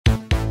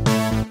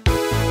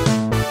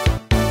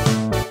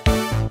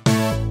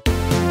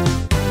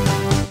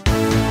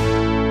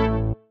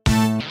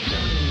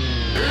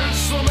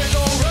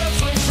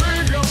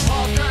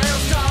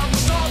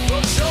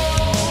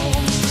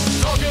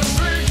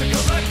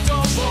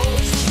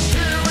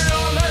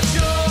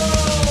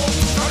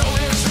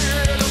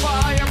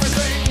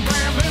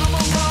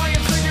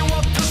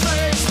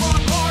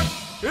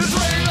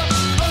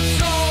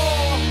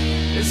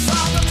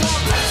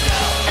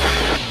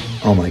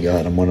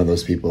right, I'm one of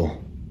those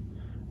people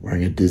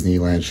wearing a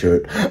Disneyland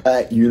shirt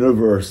at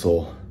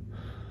Universal.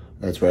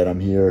 That's right, I'm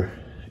here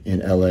in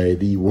LA,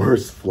 the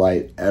worst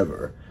flight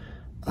ever.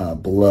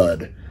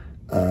 Blood.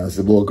 It's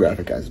a little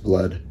graphic, guys.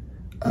 Blood.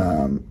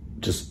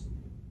 Just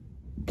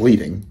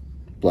bleeding.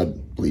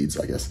 Blood bleeds,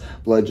 I guess.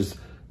 Blood just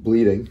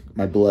bleeding.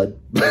 My blood.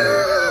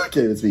 I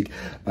can't even speak.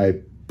 My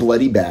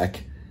bloody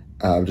back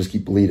just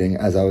keep bleeding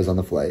as I was on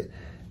the flight.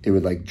 It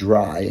would like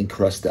dry and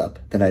crust up.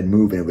 Then I'd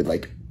move and it would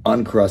like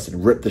uncrust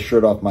and rip the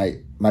shirt off. My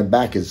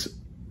back is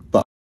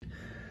fucked.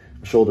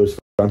 My shoulders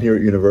fucked. I'm here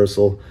at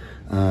Universal.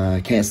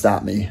 Can't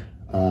stop me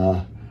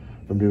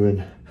from doing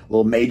a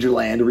little major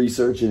land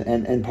research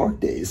and park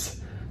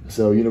days.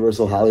 So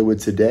Universal Hollywood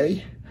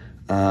today.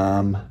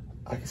 I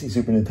can see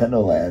Super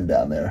Nintendo Land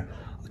down there.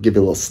 I'll give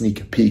you a little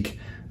sneak peek.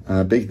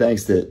 Big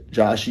thanks to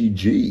Joshy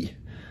G,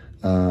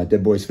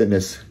 Dead Boys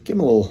Fitness. Give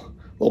him a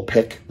little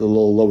pick, the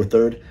little lower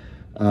third.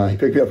 He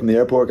picked me up from the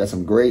airport, got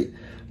some great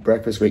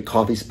breakfast, great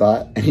coffee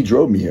spot, and he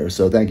drove me here.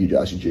 So thank you,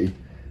 Joshy G.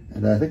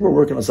 And I think we're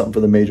working on something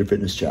for the Major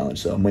Fitness Challenge.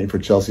 So I'm waiting for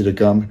Chelsea to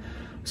come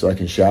so I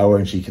can shower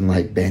and she can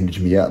like bandage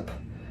me up.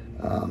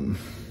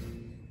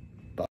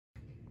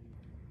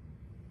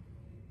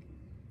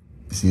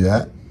 You see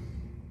that?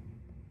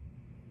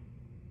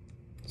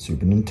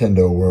 Super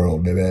Nintendo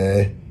World,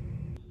 baby.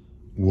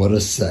 What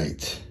a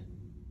sight.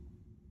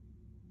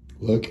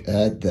 Look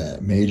at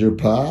that. Major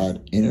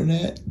Pod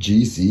Internet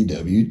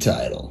GCW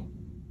title.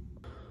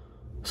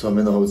 So I'm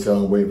in the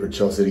hotel waiting for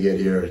Chelsea to get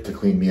here to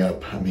clean me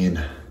up. I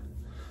mean,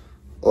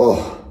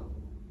 oh,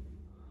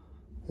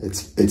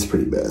 it's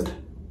pretty bad.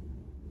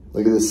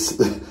 Look at this,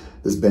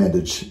 this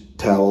bandage,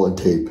 towel and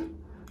tape.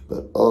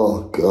 But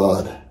oh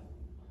God,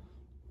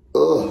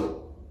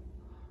 oh,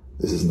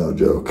 this is no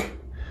joke.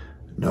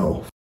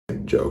 No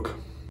joke.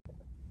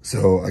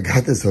 So I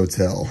got this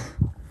hotel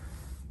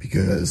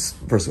because,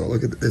 first of all,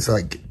 look at this,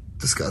 like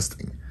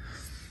disgusting.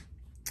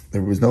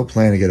 There was no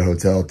plan to get a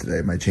hotel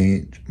today. My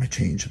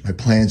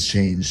plans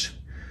changed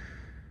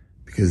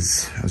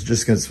because I was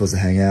just supposed to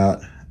hang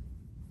out,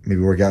 maybe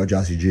work out with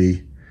Jossie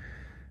G,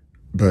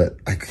 but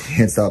I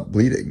can't stop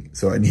bleeding.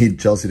 So I need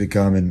Chelsea to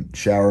come and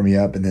shower me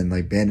up and then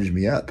like bandage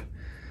me up.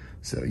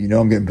 So you know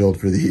I'm getting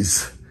billed for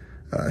these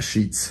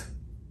sheets.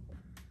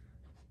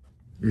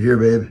 You're here,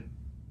 babe.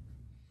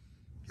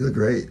 You look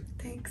great.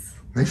 Thanks.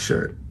 Nice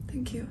shirt.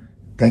 Thank you.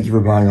 Thank you for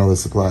buying all the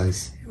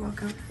supplies. You're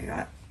welcome.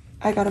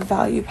 I got a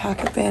value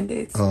pack of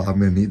Band-Aids. Oh, I'm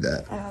gonna need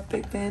that. I have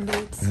big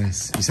Band-Aids.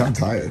 Nice. You sound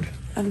tired.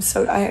 I'm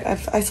so,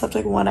 I slept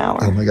like 1 hour.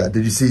 Oh my God.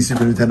 Did you see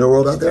Super Nintendo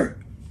World out there?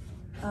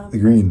 The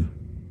green.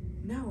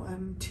 No,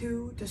 I'm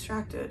too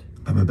distracted.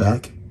 By my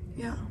back?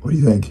 Yeah. What do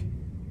you think?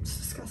 It's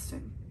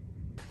disgusting.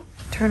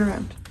 Turn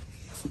around.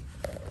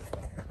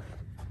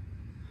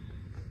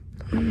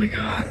 Oh my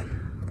God.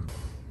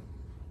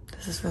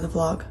 This is for the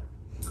vlog.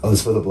 Oh, this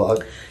is for the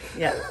vlog?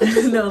 Yeah.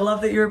 No,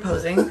 love that you were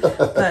posing,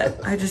 but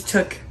I just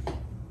took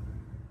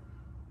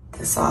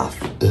this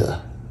off.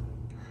 Yeah.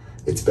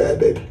 It's bad,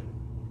 babe.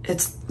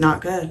 It's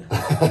not good.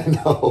 I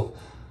know.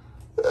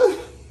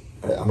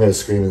 Right, I'm gonna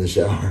scream in the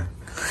shower.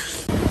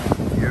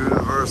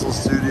 Universal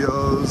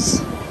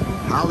Studios,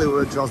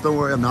 Hollywood. Just don't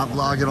worry, I'm not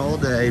vlogging all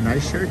day.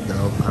 Nice shirt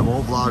though. I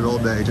won't vlog all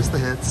day. Just the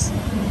hits.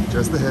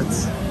 Just the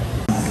hits.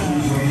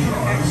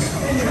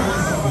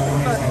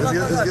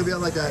 This is gonna be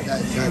on like that.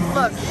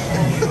 Look.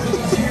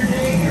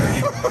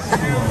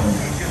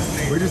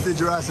 We just did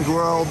Jurassic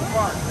World,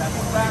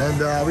 and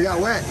we got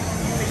wet.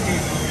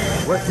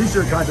 Wet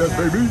t-shirt contest,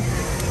 baby.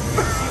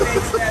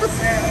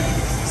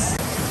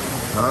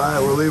 All right,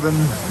 we're leaving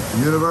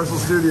Universal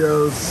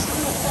Studios.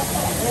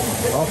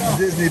 Off to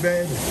Disney,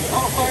 babe.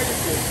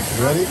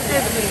 You ready?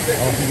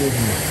 Off to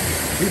Disney.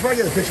 We can probably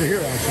get a picture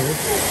here, actually.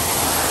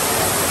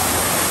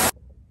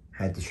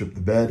 Had to strip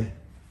the bed.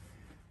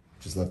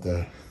 Just left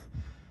a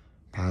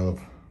pile of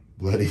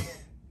bloody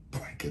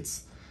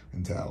blankets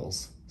and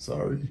towels.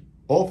 Sorry.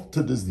 Off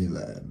to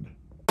Disneyland.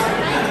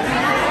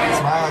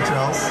 Smile,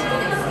 Chelsea.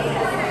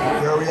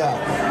 Where are we at?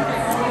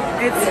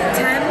 It's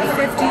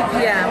 10:50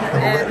 p.m.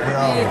 and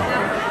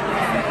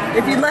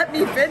if you let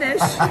me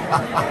finish,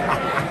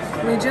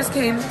 we just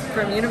came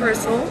from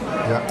Universal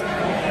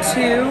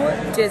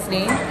to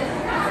Disney,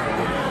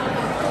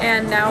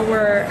 and now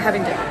we're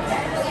having dinner.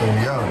 There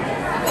you go.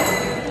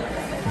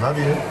 Love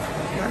you.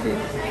 Love you.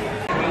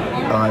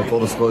 All right, full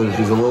disclosure,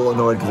 she's a little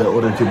annoyed because I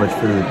ordered too much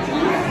food.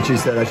 And she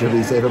said I should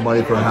be saving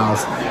money for a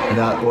house and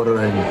not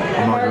ordering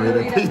a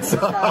margarita pizza.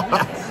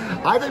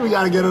 I think we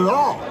got to get it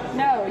all.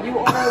 No, you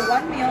order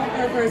 1 meal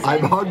per person.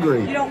 I'm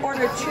hungry. You don't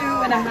order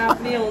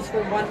 2.5 meals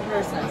for one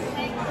person.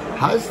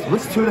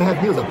 What's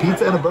 2.5 meals? A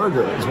pizza and a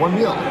burger is 1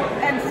 meal.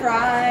 And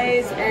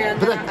fries,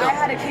 and I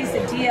had a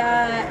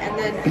quesadilla, and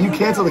then... But you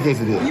canceled the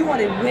quesadilla. You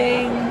wanted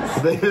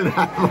wings. They didn't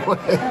have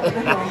wings.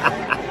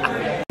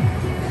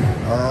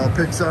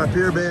 Pixar up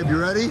here, babe. You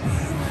ready?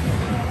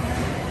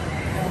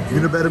 You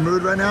in a better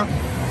mood right now?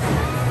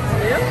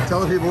 Yep. Tell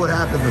the people what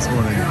happened this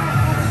morning.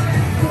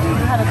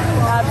 I had an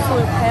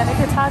absolute panic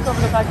attack over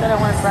the fact that I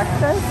wanted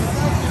breakfast.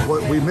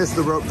 Well, we missed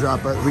the rope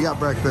drop, but we got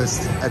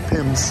breakfast at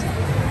Pim's.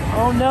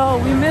 Oh no,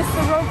 we missed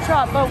the rope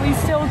drop, but we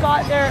still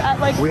got there at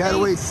like We had to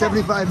wait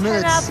 75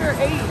 minutes after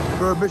 8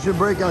 for a mission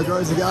breakout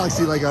Guardians of the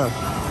Galaxy like a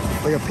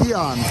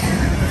peon.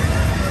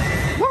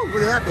 Woo,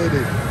 look at that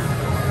baby.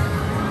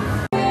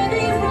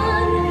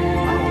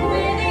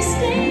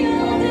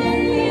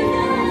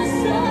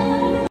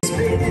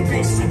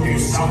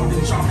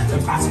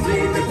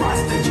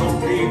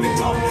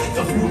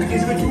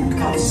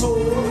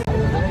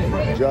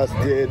 Just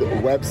did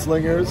web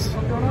slingers.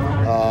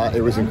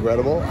 It was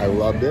incredible. I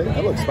loved it.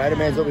 Oh, look,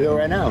 Spider-Man's over here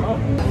right now.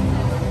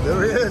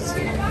 There he is.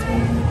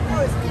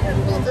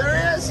 There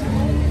he is.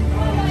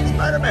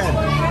 Spider-Man.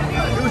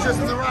 He was just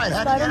in the ride.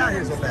 How'd you get out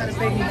here so fast?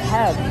 big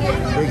head.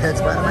 Big head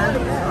Spider-Man?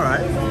 All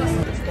right.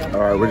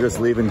 All right, we're just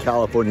leaving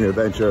California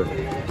Adventure.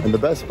 And the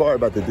best part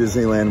about the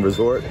Disneyland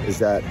Resort is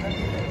that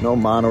no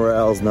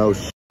monorails, no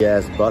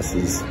ass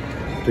buses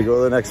to go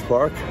to the next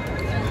park.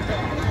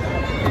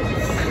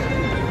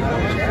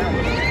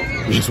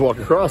 You just walk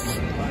across.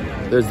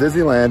 There's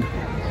Disneyland.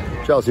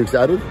 Chelsea, you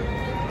excited?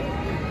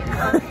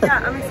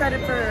 Yeah, I'm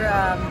excited for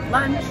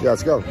lunch. Yeah,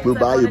 let's go. Blue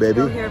Bayou,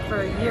 baby. I've been here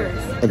for years.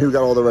 And who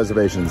got all the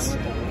reservations?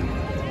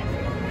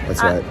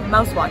 That's right.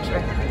 Mouse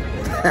Watcher.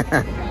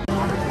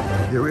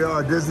 Here we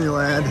are at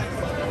Disneyland.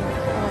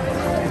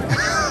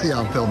 Yeah,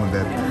 I'm filming,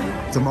 babe.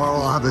 Tomorrow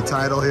I'll have the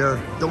title here.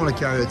 Don't want to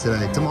carry it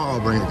today. Tomorrow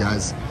I'll bring it,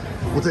 guys.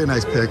 We'll take a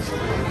nice pic.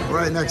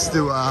 Right next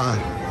to,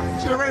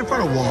 right in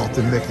front of Walt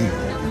and Mickey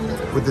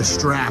with the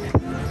strap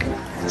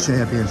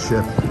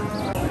championship.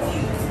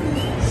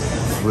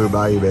 Blue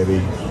Bayou, baby.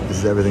 This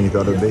is everything you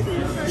thought it would be?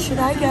 Should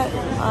I get,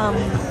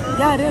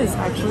 yeah, it is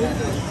actually.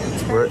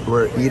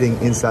 We're eating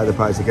inside the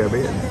Pirates of the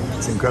Caribbean.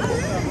 It's incredible.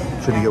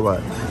 Should you get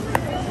what?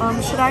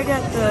 Should I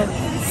get the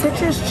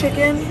citrus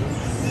chicken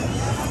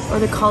or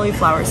the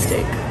cauliflower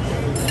steak?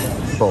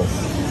 Both.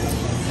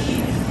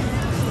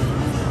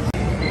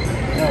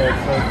 No,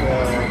 it's like,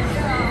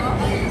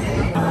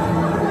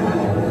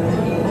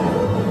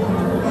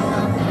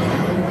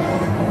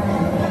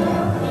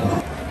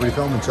 What are you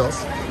filming,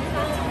 Chelsea?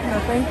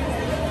 Nothing.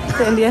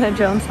 The Indiana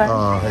Jones side.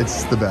 Oh,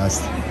 it's the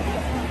best.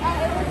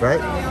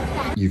 Right?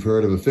 You've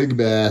heard of a fig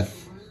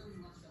bath.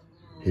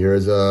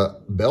 Here's a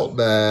belt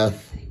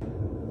bath.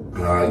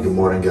 All right, good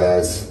morning,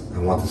 guys. I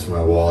want this for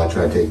my wall. I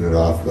tried taking it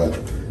off, but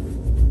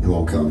it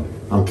won't come.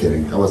 I'm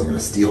kidding. I wasn't gonna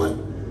steal it.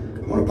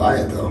 I wanna buy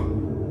it though.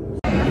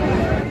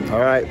 All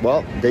right,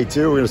 well, day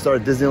 2, we're gonna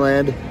start at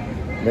Disneyland,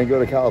 then go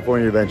to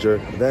California Adventure,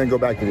 then go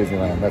back to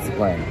Disneyland. That's the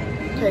plan.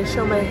 Okay,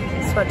 show my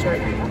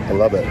sweatshirt. I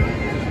love it.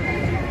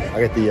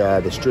 I got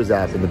the Striz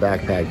app in the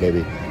backpack,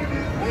 baby.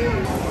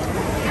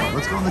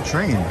 Let's go on the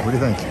train. What do you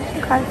think?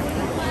 Okay.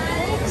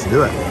 Let's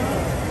do it.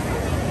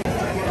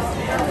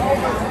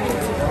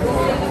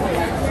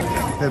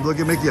 Hey, look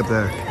at Mickey up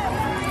there.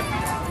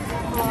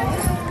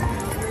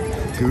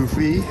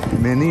 Goofy,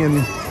 Minnie,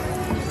 and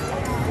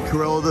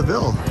Cruella de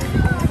Vil.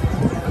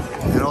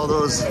 And all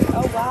those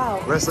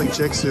wrestling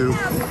chicks who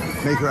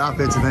make her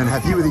outfits and then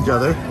have heat with each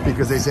other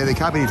because they say they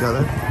copied each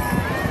other.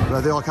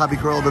 But they all copy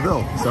Cruella de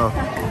Vil. So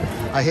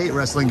I hate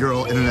wrestling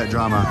girl internet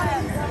drama.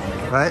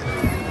 Right?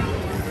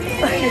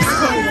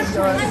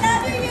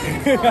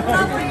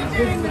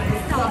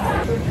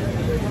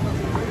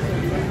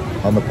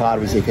 On the pod,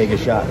 we say take a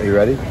shot. Are you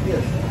ready?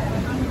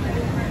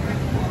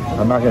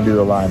 I'm not going to do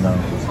the line, though.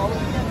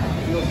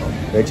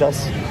 Hey,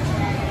 Chels?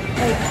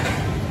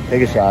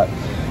 Take a shot.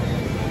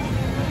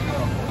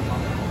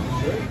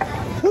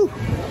 Woo.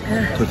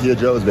 Tortilla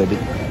Joe's, baby.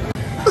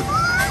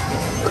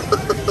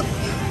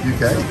 You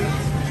okay?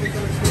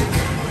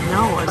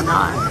 No, I'm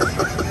not.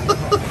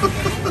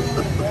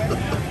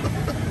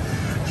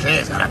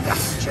 She's gonna be.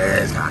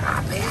 She's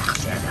gonna be.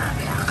 She's gonna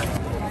be.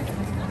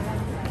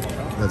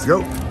 Let's go.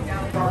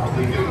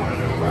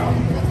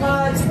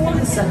 It's more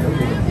than second.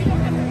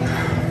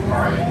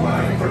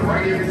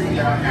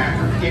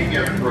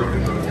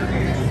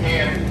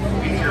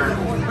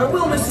 I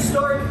will, Mr.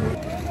 Stark.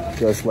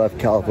 Just left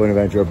California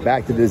Adventure,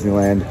 back to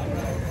Disneyland.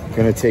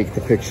 Gonna take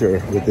the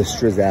picture with the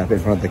Striz app in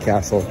front of the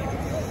castle.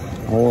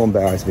 I'm a little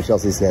embarrassed, but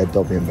Chelsea said,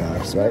 don't be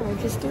embarrassed, right? No,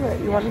 just do it.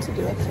 You wanted to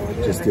do it, so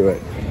we'll Just do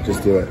it.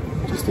 Just do it.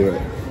 Just do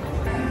it.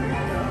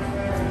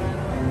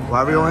 Why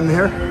are we going in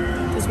here?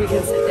 Because we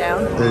can sit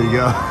down. There you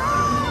go.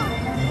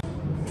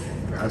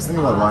 I was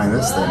thinking about buying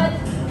this thing.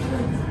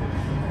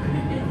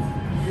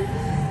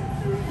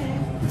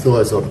 Until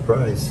I saw the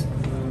price.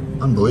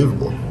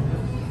 Unbelievable.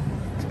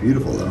 It's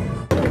beautiful though. Here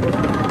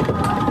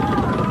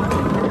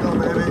we go,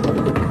 baby.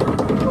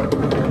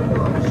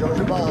 Show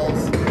your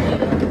balls.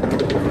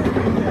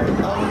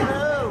 Oh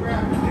no!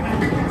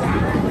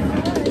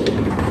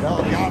 No,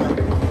 got it.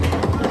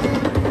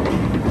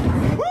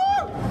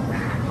 Woo!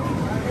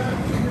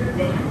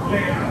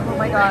 Oh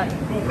my god.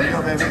 Here you go,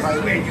 baby. If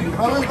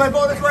I lose my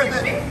boat, it's worth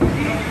it.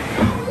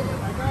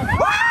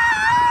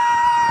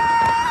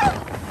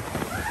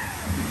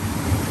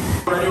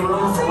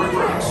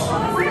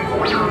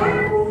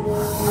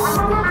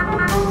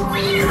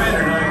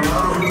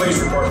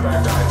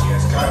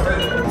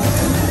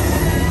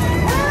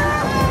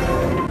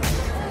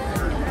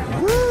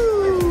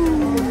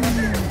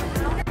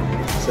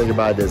 Say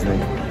goodbye, Disney.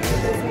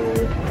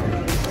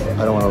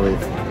 I don't want to leave.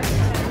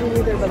 Me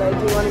neither, but I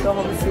do want to go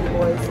home and see the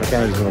boys. I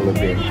kind of just want to live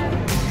here.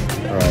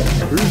 All right.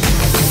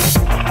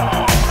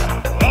 Peace.